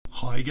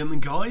Hi again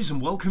guys, and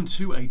welcome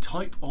to a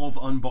type of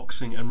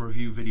unboxing and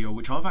review video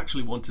which I've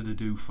actually wanted to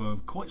do for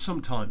quite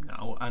some time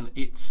now, and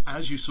it's,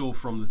 as you saw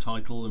from the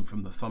title and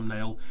from the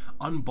thumbnail,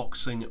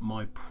 unboxing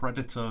my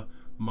Predator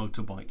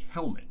motorbike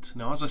helmet.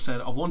 Now, as I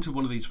said, I've wanted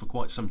one of these for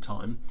quite some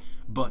time,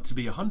 but to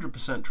be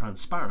 100%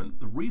 transparent,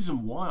 the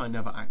reason why I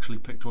never actually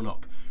picked one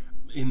up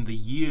in the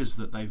years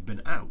that they've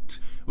been out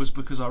was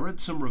because I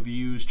read some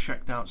reviews,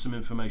 checked out some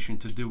information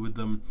to do with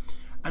them,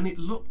 and it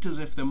looked as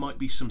if there might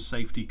be some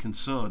safety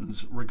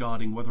concerns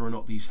regarding whether or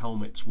not these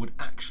helmets would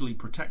actually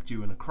protect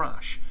you in a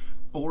crash,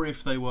 or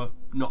if they were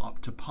not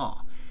up to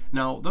par.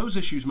 Now, those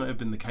issues may have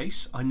been the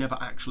case. I never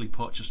actually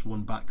purchased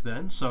one back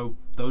then, so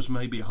those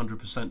may be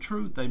 100%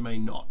 true, they may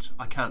not.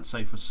 I can't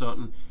say for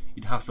certain.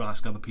 You'd have to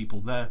ask other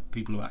people there,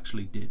 people who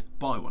actually did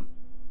buy one.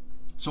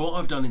 So what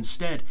I've done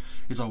instead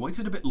is I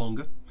waited a bit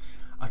longer,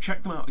 I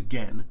checked them out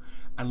again,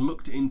 and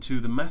looked into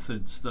the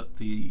methods that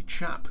the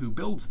chap who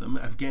builds them,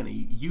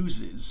 Evgeny,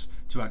 uses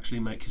to actually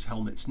make his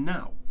helmets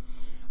now.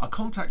 I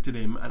contacted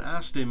him and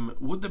asked him,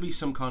 would there be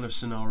some kind of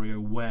scenario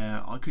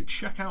where I could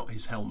check out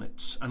his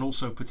helmets and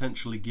also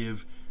potentially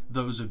give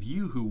those of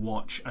you who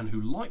watch and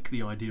who like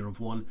the idea of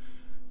one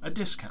a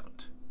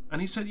discount? And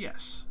he said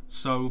yes.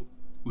 So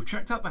we've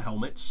checked out the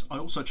helmets. I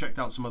also checked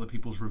out some other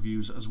people's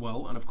reviews as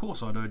well, and of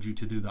course I'd urge you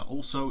to do that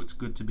also. It's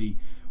good to be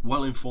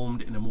well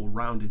informed in a more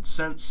rounded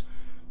sense.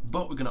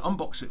 But we're going to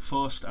unbox it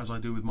first, as I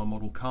do with my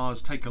model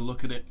cars, take a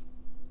look at it.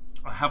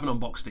 I haven't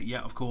unboxed it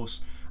yet, of course,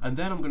 and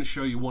then I'm going to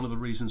show you one of the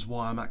reasons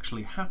why I'm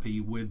actually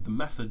happy with the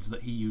methods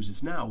that he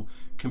uses now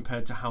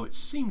compared to how it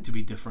seemed to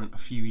be different a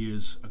few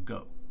years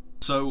ago.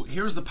 So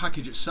here is the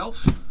package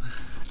itself.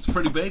 It's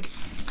pretty big.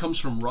 It comes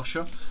from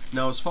Russia.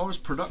 Now, as far as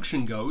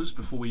production goes,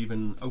 before we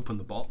even open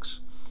the box,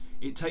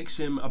 it takes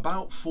him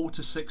about 4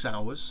 to 6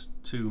 hours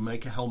to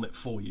make a helmet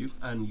for you,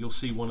 and you'll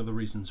see one of the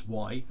reasons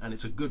why, and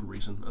it's a good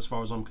reason as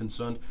far as I'm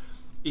concerned.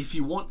 If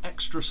you want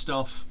extra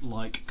stuff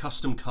like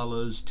custom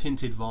colors,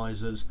 tinted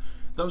visors,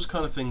 those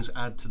kind of things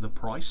add to the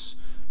price,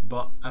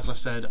 but as I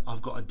said,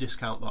 I've got a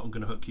discount that I'm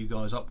going to hook you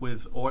guys up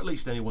with, or at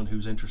least anyone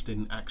who's interested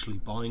in actually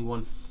buying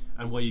one,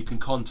 and where you can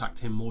contact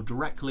him more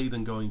directly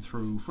than going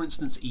through, for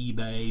instance,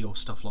 eBay or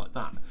stuff like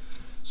that.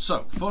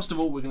 So first of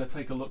all, we're going to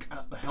take a look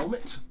at the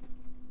helmet.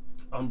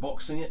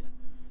 Unboxing it.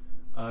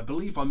 I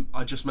believe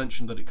I just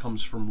mentioned that it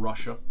comes from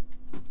Russia.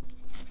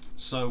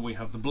 So we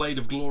have the Blade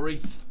of Glory,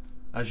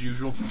 as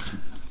usual,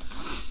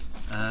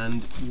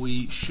 and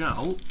we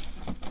shall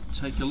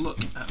take a look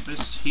at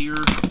this here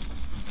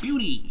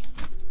beauty.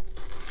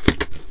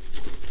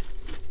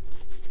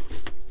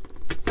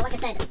 So like I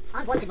said,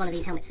 I've wanted one of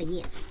these helmets for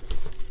years,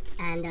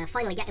 and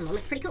finally getting one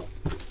was pretty cool.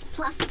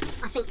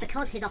 Plus, I think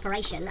because his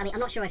operation, I mean, I'm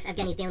not sure if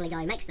Evgeny's the only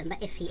guy who makes them,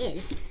 but if he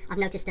is, I've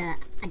noticed a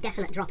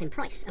definite drop in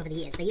price over the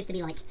years. They used to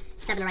be like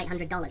 $700 or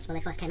 $800 when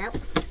they first came out,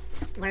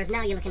 whereas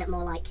now you're looking at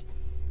more like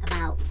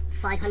about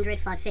 $500,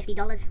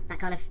 $550, that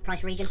kind of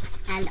price region.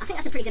 And I think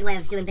that's a pretty good way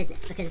of doing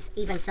business, because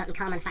even certain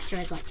car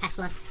manufacturers like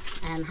Tesla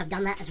have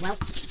done that as well,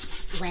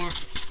 where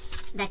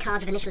their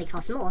cars have initially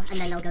cost more and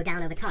then they'll go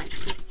down over time.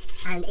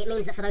 And it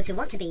means that for those who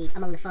want to be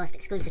among the first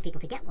exclusive people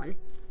to get one,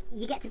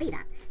 you get to be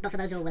that. But for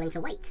those who are willing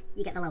to wait,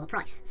 you get the lower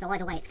price. So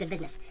either way, it's good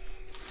business.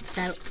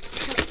 So,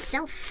 the helmet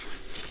itself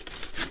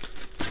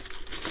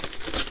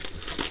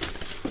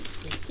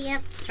is here.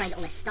 Try and get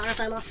all this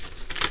styrofoam off.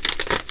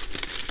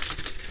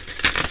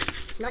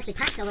 It's nicely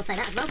packed, I will say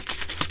that as well.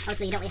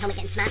 Obviously, you don't want your helmet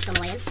getting smashed on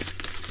the way in.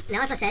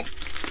 Now, as I said,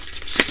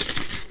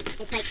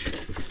 it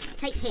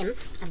takes him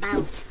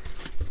about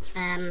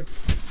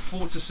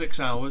 4 to 6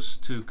 hours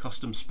to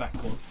custom spec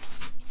one.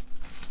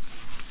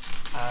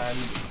 And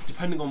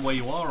depending on where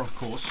you are, of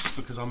course,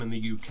 because I'm in the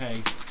UK,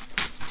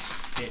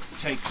 it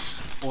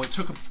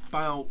took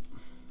about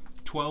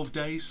 12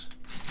 days.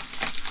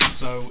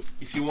 So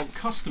if you want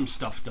custom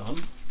stuff done,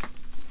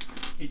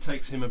 it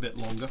takes him a bit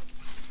longer.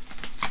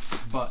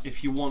 But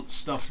if you want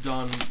stuff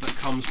done that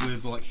comes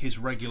with like his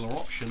regular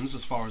options,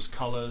 as far as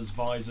colors,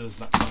 visors,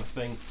 that kind of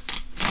thing,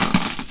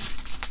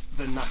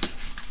 then that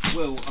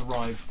will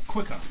arrive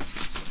quicker.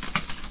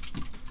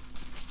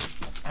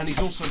 And he's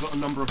also got a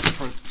number of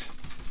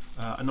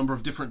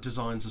different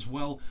designs as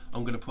well.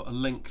 I'm going to put a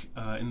link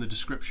in the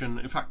description,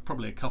 in fact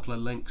probably a couple of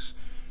links.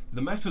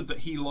 The method that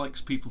he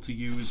likes people to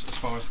use as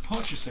far as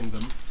purchasing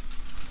them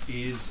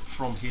is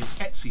from his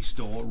Etsy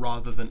store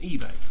rather than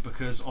eBay,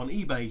 because on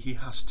eBay he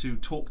has to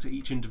talk to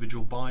each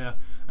individual buyer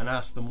and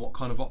ask them what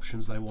kind of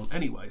options they want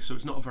anyway, so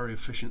it's not a very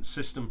efficient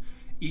system.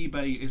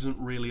 eBay isn't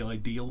really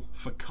ideal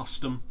for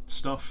custom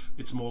stuff,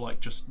 it's more like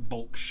just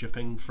bulk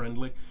shipping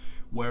friendly,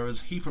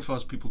 whereas he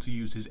prefers people to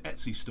use his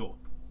Etsy store,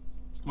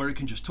 where he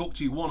can just talk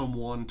to you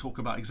one-on-one, talk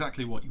about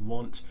exactly what you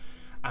want,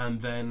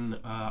 and then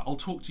I'll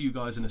talk to you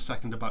guys in a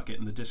second about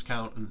getting the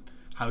discount and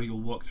how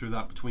you'll work through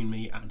that between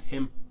me and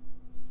him.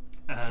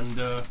 And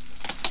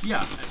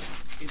yeah,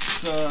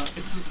 it's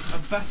a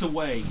better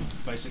way,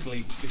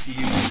 basically, if you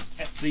use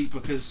Etsy,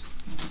 because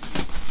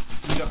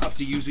you don't have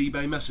to use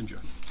eBay Messenger.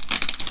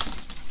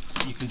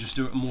 You can just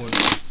do it a more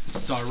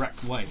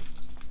direct way.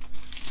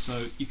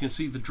 So you can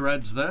see the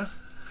dreads there.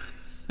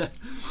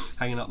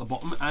 hanging out the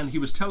bottom. And he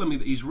was telling me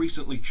that he's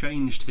recently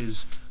changed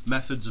his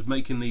methods of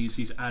making these.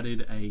 He's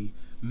added a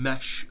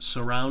mesh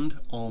surround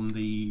on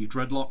the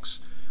dreadlocks,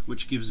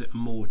 which gives it a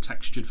more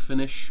textured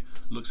finish,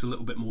 looks a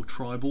little bit more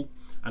tribal,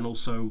 and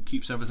also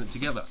keeps everything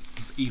together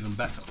even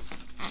better.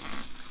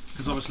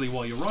 Because obviously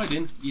while you're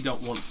riding, you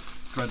don't want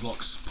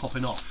dreadlocks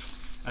popping off.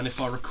 And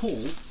if I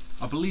recall,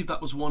 I believe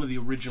that was one of the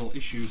original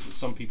issues that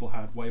some people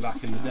had way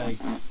back in the day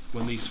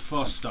when these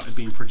first started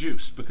being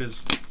produced,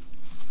 because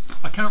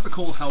I can't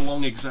recall how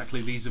long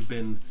exactly these have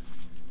been,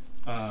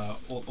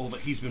 or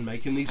that he's been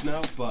making these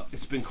now, but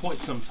it's been quite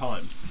some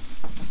time.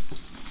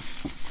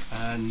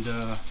 And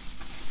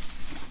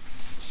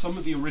some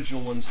of the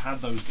original ones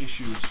had those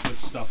issues with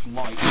stuff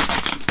like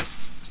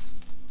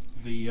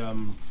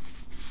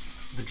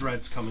the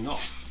dreads coming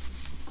off.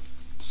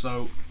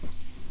 So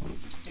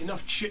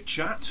enough chit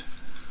chat.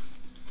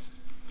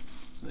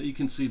 There you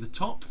can see the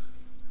top,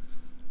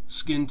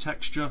 skin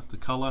texture, the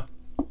colour.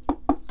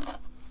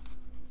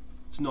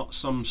 It's not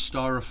some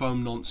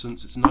styrofoam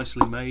nonsense, it's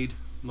nicely made,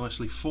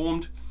 nicely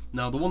formed.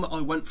 Now the one that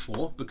I went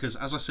for, because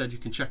as I said, you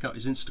can check out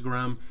his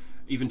Instagram,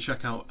 even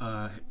check out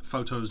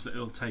photos that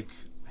he'll take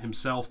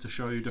himself to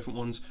show you different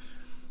ones,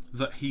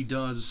 that he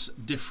does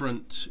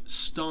different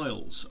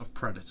styles of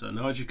Predator.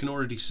 Now as you can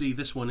already see,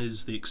 this one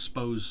is the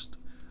exposed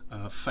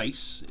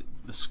face,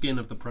 the skin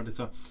of the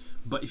Predator.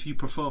 But if you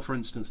prefer, for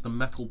instance, the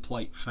metal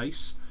plate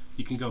face,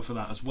 you can go for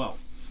that as well.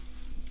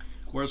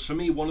 Whereas for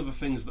me, one of the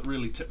things that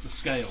really tipped the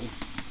scale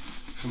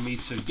for me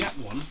to get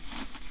one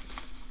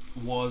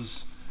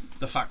was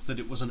the fact that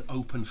it was an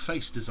open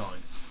face design.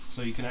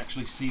 So you can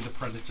actually see the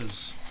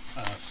Predator's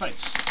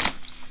face.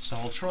 So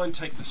I'll try and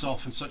take this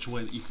off in such a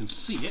way that you can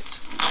see it.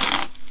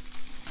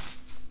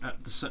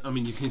 I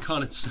mean, you can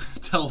kind of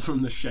tell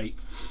from the shape.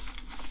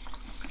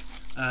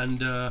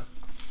 And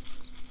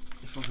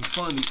if I can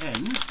find the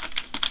end,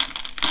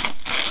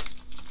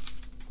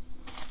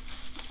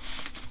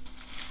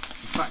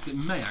 in fact, it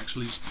may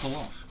actually just pull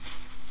off.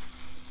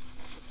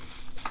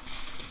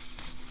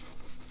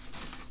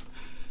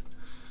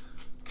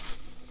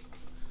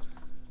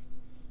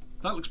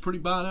 That looks pretty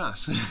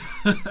badass.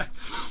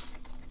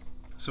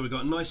 So we've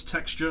got a nice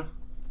texture,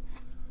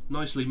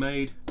 nicely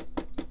made,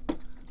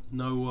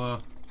 no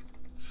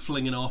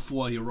flinging off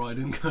while you're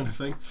riding kind of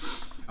thing.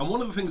 And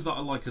one of the things that I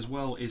like as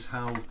well is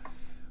how,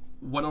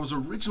 when I was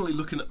originally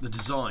looking at the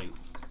design,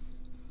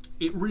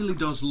 it really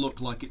does look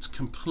like it's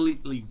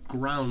completely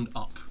ground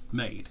up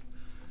made,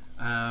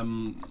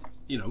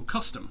 you know,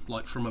 custom,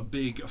 like from a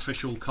big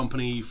official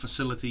company,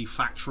 facility,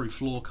 factory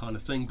floor kind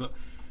of thing. But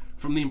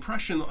from the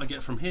impression that I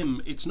get from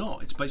him, it's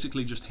not. It's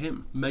basically just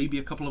him. Maybe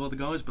a couple of other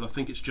guys, but I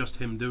think it's just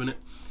him doing it.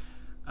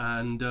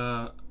 And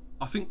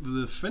I think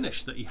the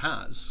finish that he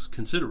has,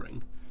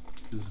 considering,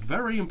 is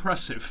very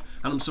impressive.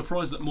 And I'm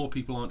surprised that more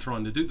people aren't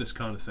trying to do this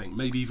kind of thing.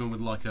 Maybe even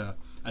with like an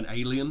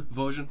alien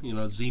version, you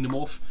know, a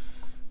xenomorph.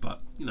 But,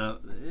 you know,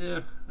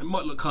 yeah, it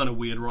might look kind of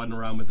weird riding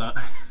around with that.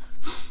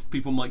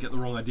 People might get the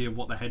wrong idea of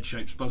what the head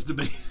shape's supposed to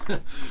be.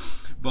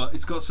 But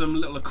it's got some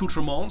little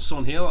accoutrements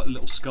on here, like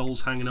little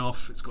skulls hanging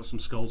off. It's got some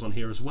skulls on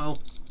here as well.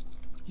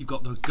 You've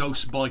got the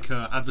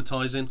Ghostbiker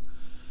advertising.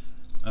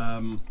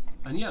 And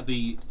yeah,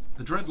 the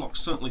dreadlocks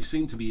certainly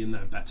seem to be in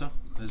there better.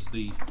 There's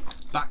the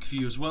back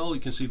view as well.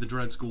 You can see the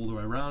dreads go all the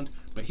way around.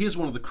 But here's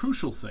one of the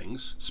crucial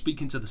things,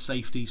 speaking to the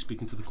safety,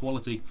 speaking to the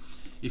quality.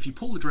 If you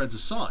pull the dreads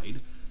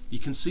aside, you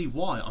can see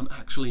why I'm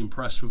actually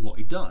impressed with what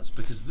he does,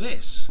 because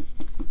this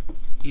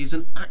is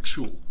an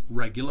actual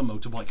regular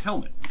motorbike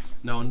helmet.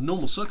 Now, in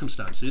normal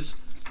circumstances,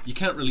 you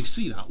can't really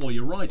see that while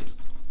you're riding.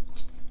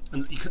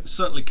 And you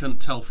certainly couldn't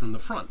tell from the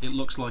front. It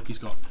looks like he's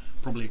got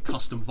probably a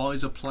custom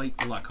visor plate,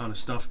 all that kind of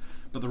stuff.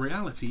 But the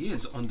reality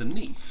is,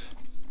 underneath,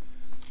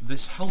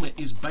 this helmet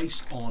is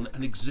based on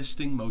an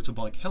existing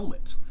motorbike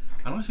helmet.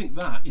 And I think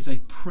that is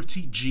a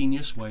pretty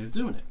genius way of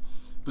doing it,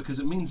 because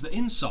it means that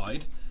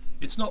inside,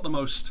 it's not the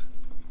most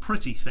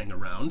pretty thing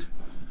around.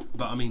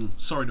 But I mean,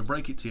 sorry to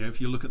break it to you,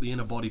 if you look at the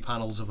inner body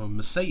panels of a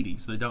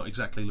Mercedes, they don't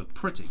exactly look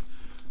pretty.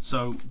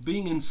 So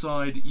being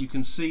inside, you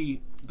can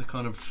see the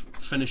kind of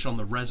finish on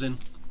the resin.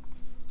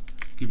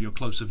 Give you a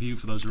closer view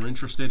for those who are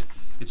interested.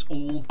 It's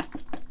all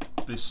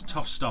this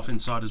tough stuff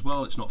inside as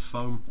well. It's not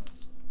foam.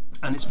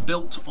 And it's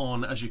built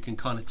on, as you can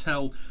kind of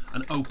tell,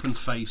 an open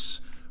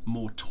face,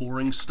 more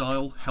touring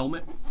style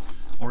helmet,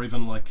 or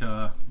even like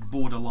a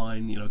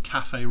borderline, you know,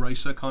 cafe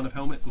racer kind of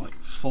helmet,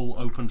 like full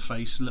open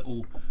face,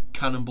 little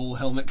cannonball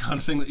helmet kind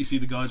of thing that you see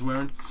the guys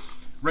wearing.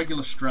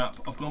 Regular strap.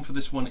 I've gone for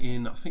this one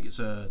in, I think it's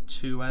a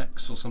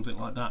 2X or something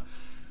like that.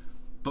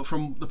 But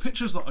from the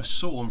pictures that I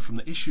saw and from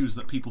the issues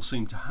that people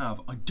seem to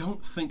have, I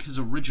don't think his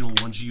original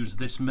ones use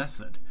this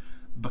method,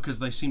 because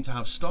they seem to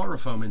have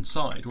styrofoam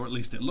inside, or at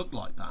least it looked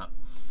like that.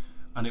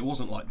 And it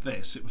wasn't like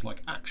this, it was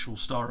like actual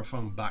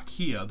styrofoam back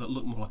here that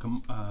looked more like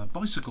a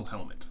bicycle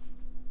helmet.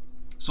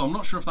 So I'm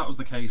not sure if that was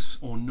the case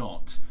or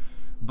not,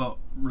 but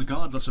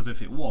regardless of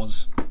if it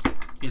was,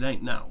 it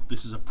ain't now.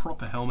 This is a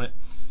proper helmet.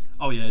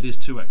 Oh yeah, it is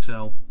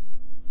 2XL.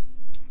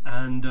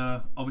 and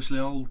obviously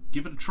I'll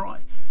give it a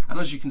try. And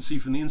as you can see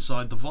from the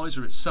inside, the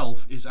visor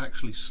itself is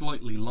actually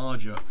slightly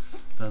larger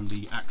than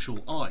the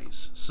actual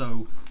eyes,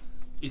 so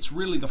it's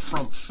really the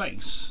front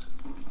face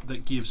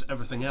that gives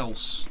everything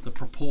else the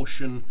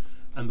proportion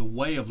and the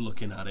way of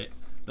looking at it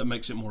that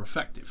makes it more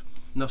effective.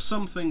 Now,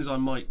 some things I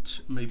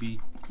might maybe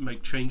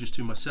make changes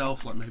to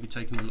myself, like maybe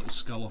taking the little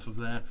skull off of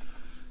there,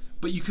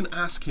 but you can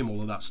ask him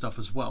all of that stuff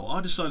as well.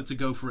 I decided to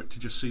go for it to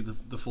just see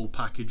the full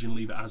package and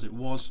leave it as it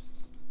was.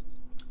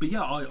 But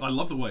yeah, I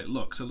love the way it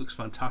looks. It looks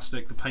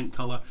fantastic. The paint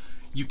colour,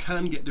 you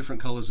can get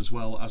different colours as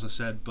well, as I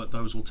said, but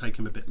those will take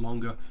him a bit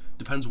longer.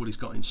 Depends what he's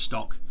got in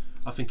stock.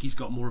 I think he's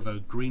got more of a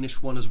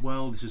greenish one as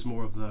well. This is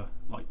more of the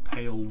like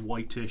pale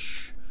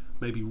whitish,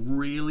 maybe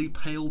really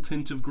pale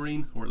tint of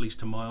green, or at least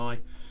to my eye.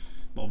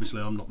 But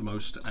obviously I'm not the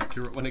most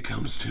accurate when it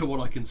comes to what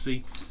I can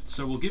see.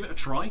 So we'll give it a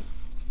try.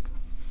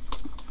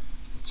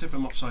 Tip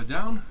him upside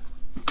down.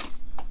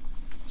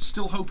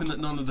 Still hoping that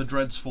none of the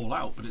dreads fall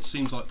out, but it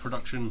seems like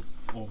production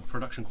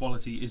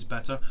quality is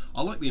better.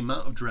 I like the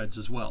amount of dreads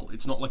as well.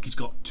 It's not like he's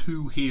got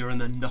 2 here and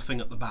then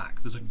nothing at the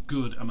back. There's a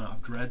good amount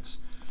of dreads.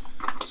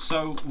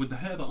 So with the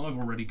hair that I've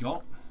already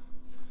got,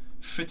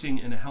 fitting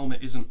in a helmet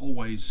isn't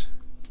always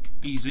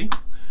easy.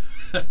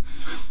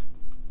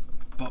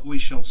 But we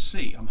shall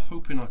see. I'm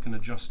hoping I can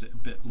adjust it a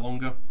bit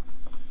longer.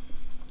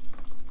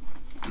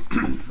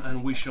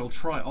 And we shall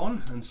try it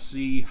on and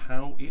see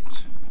how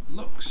it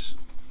looks.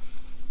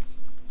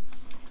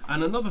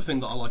 And another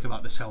thing that I like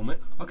about this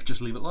helmet, I could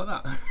just leave it like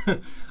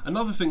that.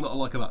 Another thing that I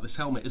like about this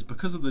helmet is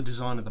because of the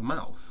design of the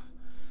mouth,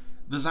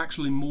 there's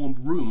actually more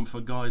room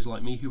for guys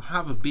like me who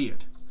have a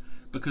beard.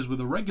 Because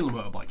with a regular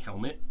motorbike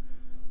helmet,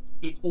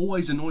 it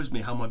always annoys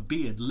me how my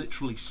beard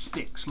literally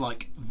sticks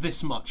like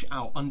this much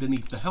out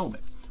underneath the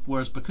helmet.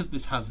 Whereas because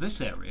this has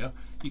this area,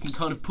 you can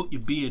kind of put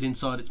your beard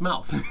inside its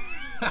mouth,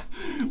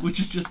 which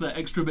is just that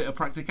extra bit of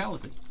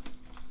practicality.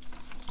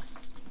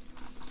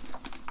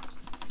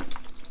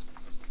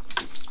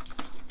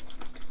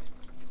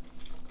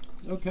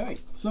 Okay,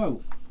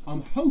 so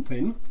I'm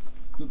hoping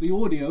that the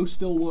audio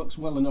still works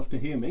well enough to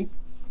hear me.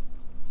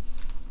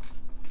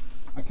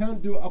 I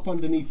can't do it up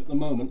underneath at the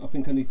moment. I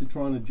think I need to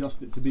try and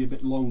adjust it to be a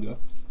bit longer.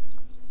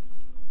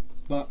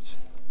 But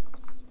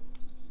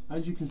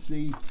as you can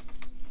see,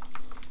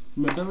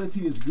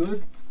 mobility is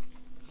good.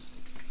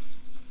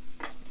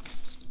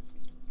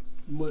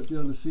 You might be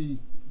able to see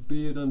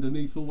beard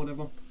underneath or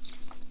whatever.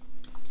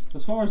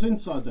 As far as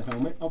inside the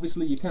helmet,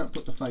 obviously you can't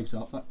put the face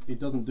up. It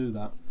doesn't do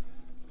that.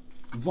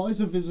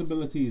 Visor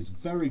visibility is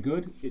very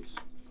good. It's,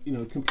 you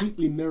know,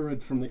 completely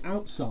mirrored from the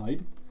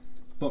outside,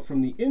 but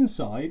from the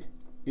inside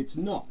it's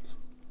not.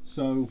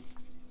 So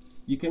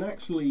you can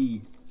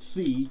actually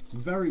see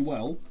very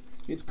well.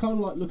 It's kind of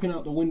like looking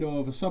out the window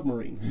of a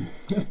submarine.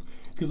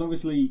 Because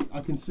obviously I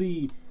can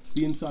see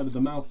the inside of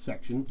the mouth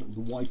section, the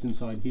white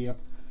inside here,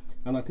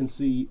 and I can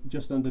see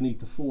just underneath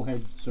the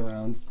forehead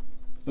surround,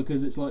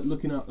 because it's like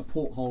looking out the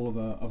porthole of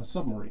a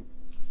submarine.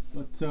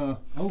 But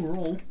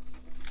overall,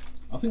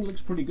 I think it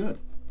looks pretty good.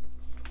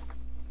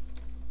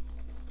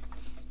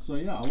 So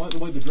yeah, I like the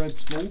way the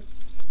dreads fall,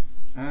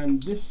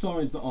 and this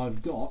size that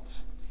I've got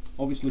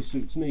obviously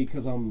suits me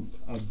because I'm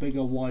a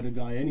bigger, wider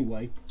guy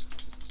anyway.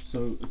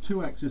 So a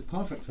 2X is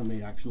perfect for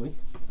me actually,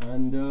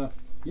 and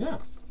yeah,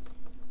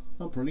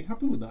 I'm pretty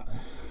happy with that.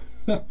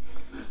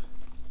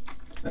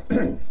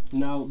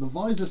 Now the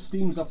visor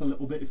steams up a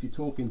little bit if you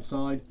talk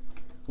inside,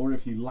 or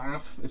if you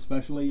laugh,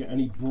 especially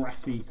any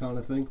breathy kind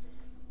of thing.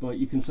 But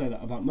you can say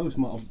that about most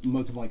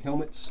motorbike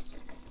helmets.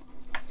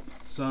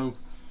 So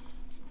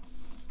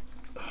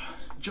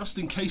just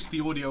in case the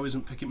audio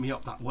isn't picking me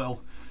up that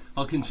well,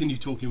 I'll continue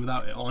talking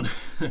without it on.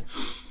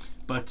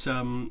 But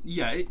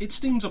yeah, it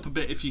steams up a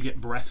bit if you get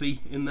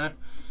breathy in there.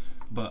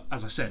 But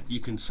as I said,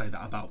 you can say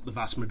that about the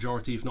vast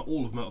majority, if not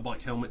all, of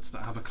motorbike helmets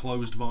that have a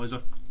closed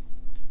visor.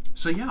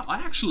 So yeah, I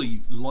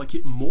actually like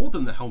it more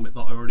than the helmet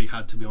that I already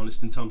had, to be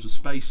honest, in terms of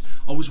space.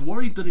 I was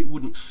worried that it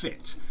wouldn't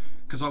fit,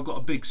 because I've got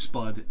a big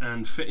spud,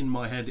 and fitting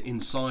my head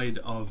inside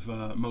of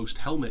most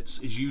helmets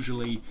is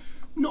usually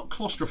not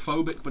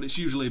claustrophobic, but it's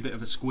usually a bit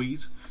of a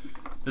squeeze,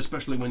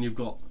 especially when you've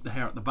got the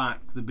hair at the back,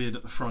 the beard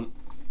at the front.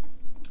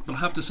 But I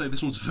have to say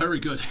this one's very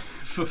good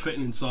for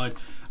fitting inside,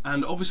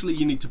 and obviously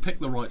you need to pick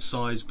the right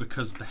size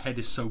because the head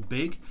is so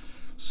big,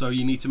 so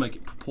you need to make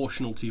it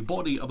proportional to your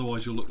body,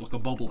 otherwise you'll look like a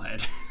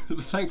bobblehead.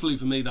 Thankfully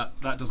for me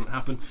that doesn't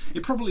happen.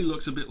 It probably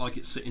looks a bit like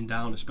it's sitting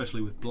down,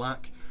 especially with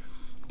black,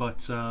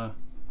 but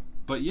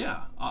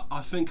yeah,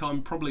 I think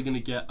I'm probably going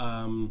to get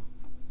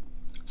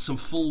some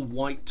full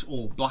white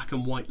or black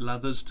and white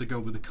leathers to go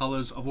with the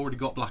colours. I've already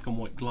got black and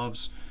white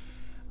gloves,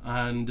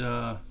 and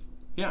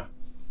yeah,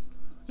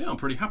 I'm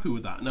pretty happy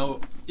with that. Now,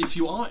 if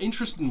you are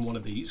interested in one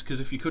of these, because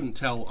if you couldn't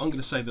tell, I'm going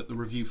to say that the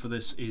review for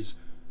this is,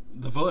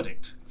 the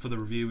verdict for the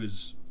review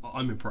is,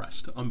 I'm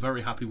impressed. I'm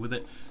very happy with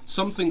it.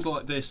 Some things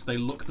like this, they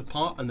look the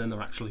part and then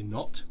they're actually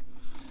not,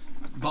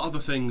 but other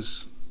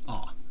things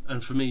are,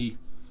 and for me,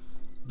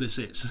 this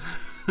is.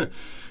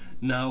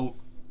 Now,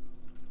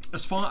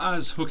 as far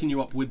as hooking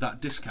you up with that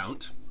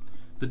discount,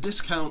 the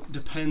discount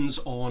depends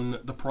on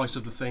the price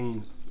of the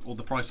thing or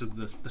the price of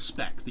the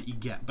spec that you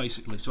get,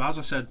 basically. So as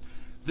I said,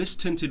 this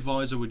tinted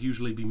visor would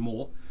usually be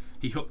more.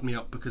 He hooked me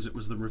up because it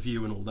was the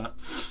review and all that.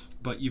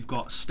 But you've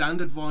got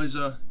standard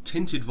visor,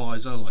 tinted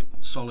visor, like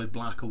solid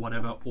black or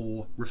whatever,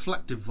 or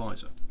reflective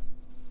visor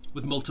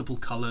with multiple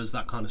colors,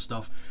 that kind of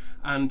stuff.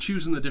 And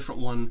choosing the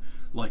different one,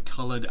 like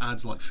colored,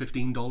 adds like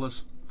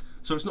 $15.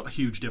 So it's not a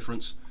huge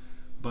difference.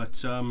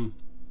 But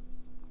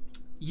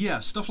yeah,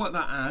 stuff like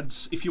that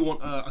adds. If you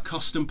want a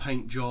custom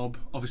paint job,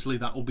 obviously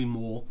that will be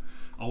more.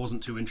 I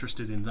wasn't too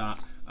interested in that.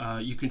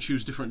 You can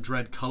choose different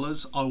dread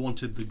colors. I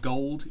wanted the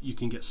gold. You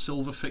can get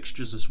silver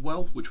fixtures as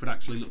well, which would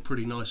actually look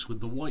pretty nice with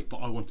the white, but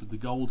I wanted the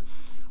gold.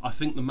 I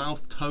think the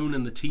mouth tone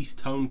and the teeth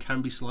tone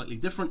can be slightly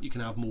different. You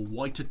can have more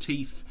whiter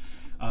teeth.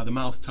 The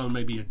mouth tone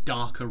may be a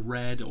darker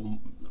red or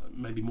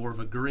maybe more of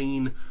a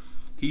green.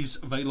 He's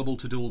available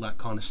to do all that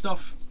kind of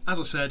stuff. As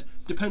I said,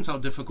 depends how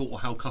difficult or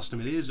how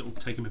custom it is. It will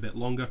take him a bit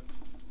longer.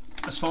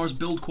 As far as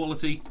build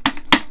quality,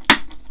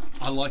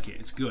 I like it.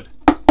 It's good.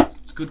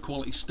 It's good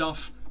quality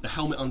stuff. The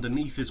helmet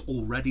underneath is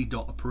already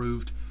DOT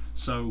approved,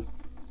 so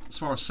as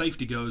far as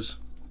safety goes,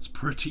 it's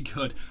pretty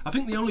good. I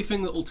think the only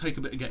thing that will take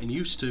a bit of getting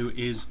used to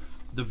is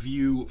the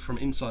view from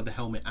inside the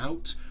helmet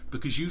out,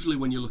 because usually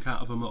when you look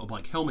out of a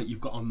motorbike helmet,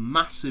 you've got a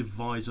massive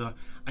visor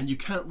and you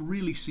can't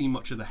really see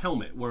much of the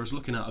helmet, whereas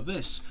looking out of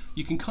this,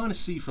 you can kind of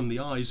see from the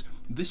eyes.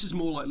 This is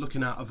more like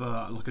looking out of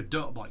a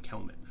dirt bike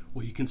helmet,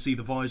 where you can see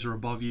the visor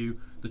above you,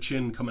 the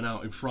chin coming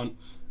out in front.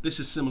 This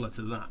is similar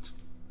to that,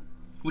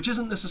 which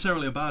isn't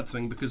necessarily a bad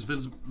thing because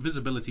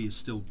visibility is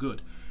still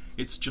good.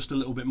 It's just a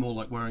little bit more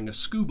like wearing a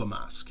scuba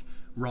mask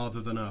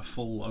rather than a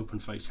full open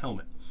face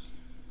helmet.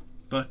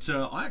 But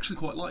I actually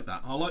quite like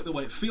that. I like the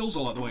way it feels, I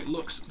like the way it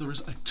looks. There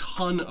is a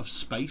ton of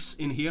space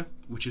in here,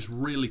 which is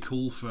really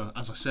cool for,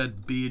 as I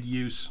said, beard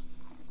use.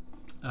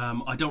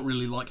 I don't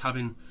really like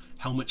having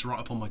helmets right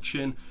up on my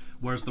chin,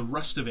 whereas the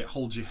rest of it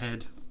holds your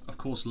head, of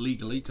course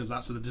legally, because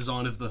that's the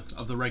design of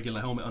the regular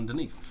helmet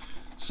underneath.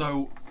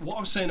 So what I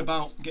was saying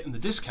about getting the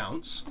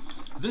discounts,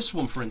 this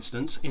one for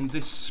instance, in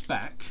this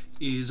spec,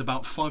 is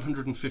about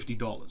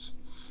 $550.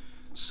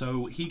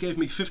 So he gave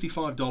me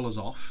 $55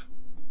 off,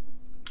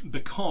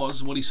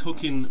 because what he's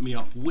hooking me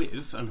up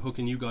with, and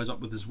hooking you guys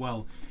up with as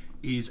well,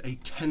 is a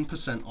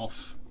 10%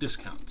 off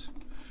discount.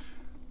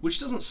 Which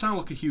doesn't sound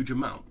like a huge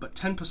amount, but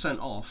 10%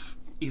 off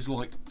is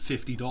like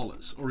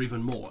 $50 or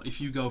even more.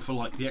 If you go for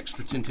like the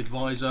extra tinted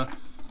visor,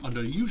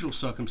 under usual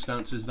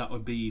circumstances that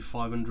would be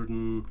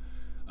 $570,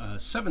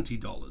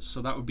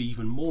 so that would be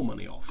even more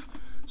money off.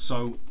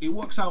 So it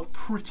works out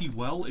pretty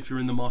well if you're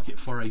in the market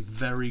for a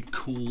very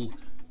cool,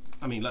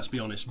 I mean, let's be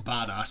honest,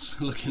 badass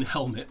looking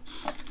helmet.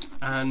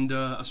 And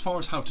as far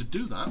as how to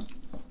do that,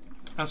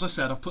 as I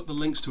said, I've put the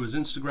links to his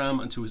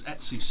Instagram and to his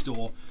Etsy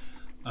store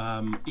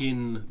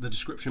in the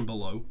description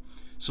below.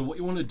 So what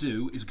you want to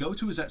do is go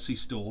to his Etsy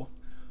store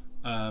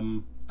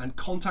and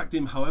contact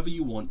him however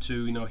you want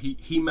to. You know,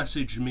 he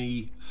messaged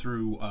me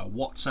through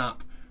WhatsApp,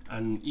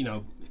 and you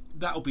know,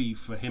 that'll be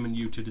for him and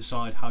you to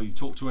decide how you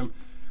talk to him.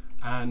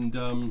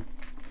 And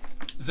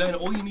then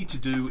all you need to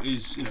do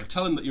is, you know,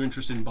 tell him that you're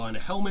interested in buying a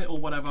helmet or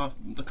whatever,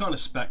 the kind of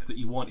spec that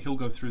you want. He'll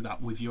go through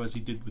that with you as he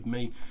did with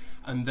me,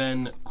 and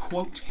then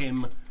quote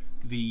him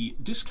the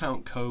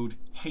discount code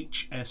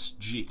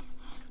HSG.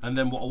 And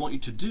then what I want you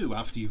to do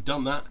after you've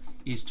done that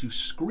is to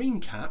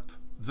screen cap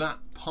that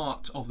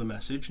part of the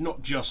message,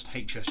 not just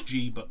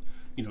HSG, but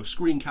you know,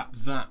 screen cap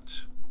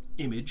that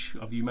image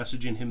of you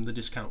messaging him the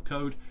discount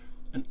code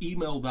and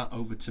email that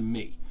over to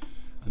me,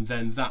 and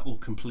then that will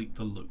complete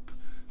the loop.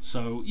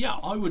 So yeah,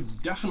 I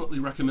would definitely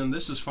recommend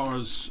this as far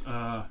as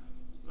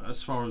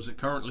it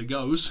currently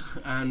goes,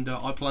 and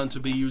I plan to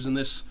be using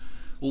this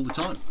all the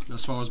time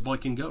as far as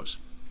biking goes.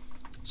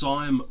 So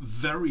I am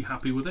very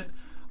happy with it.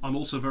 I'm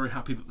also very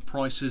happy that the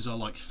prices are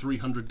like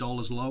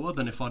 $300 lower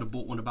than if I'd have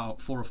bought one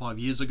about 4 or 5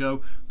 years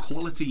ago.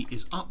 Quality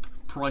is up,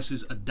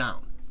 prices are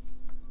down.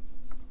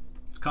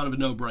 It's kind of a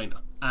no-brainer,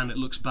 and it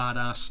looks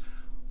badass.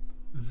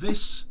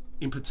 This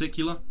in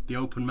particular, the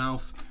open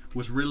mouth,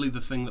 was really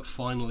the thing that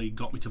finally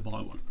got me to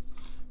buy one.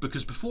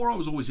 Because before I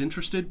was always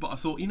interested, but I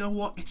thought, you know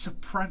what, it's a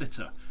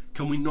Predator.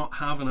 Can we not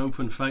have an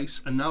open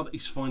face? And now that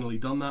he's finally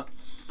done that,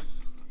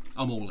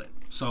 I'm all in.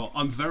 So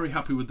I'm very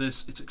happy with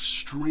this. It's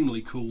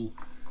extremely cool.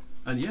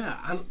 And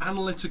yeah,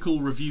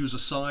 analytical reviews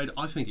aside,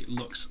 I think it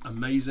looks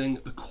amazing.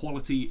 The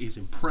quality is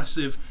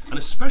impressive. And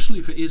especially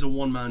if it is a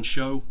one-man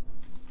show,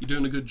 you're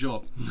doing a good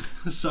job.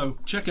 So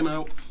check him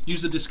out,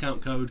 use the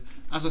discount code.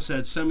 As I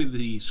said, send me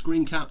the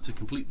screen cap to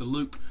complete the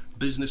loop,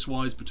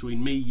 business-wise,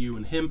 between me, you,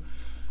 and him.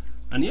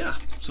 And yeah,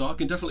 so I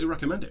can definitely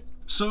recommend it.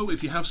 So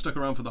if you have stuck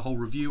around for the whole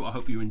review, I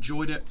hope you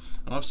enjoyed it.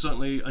 And I've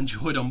certainly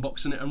enjoyed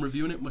unboxing it and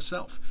reviewing it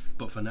myself.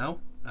 But for now,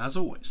 as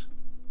always,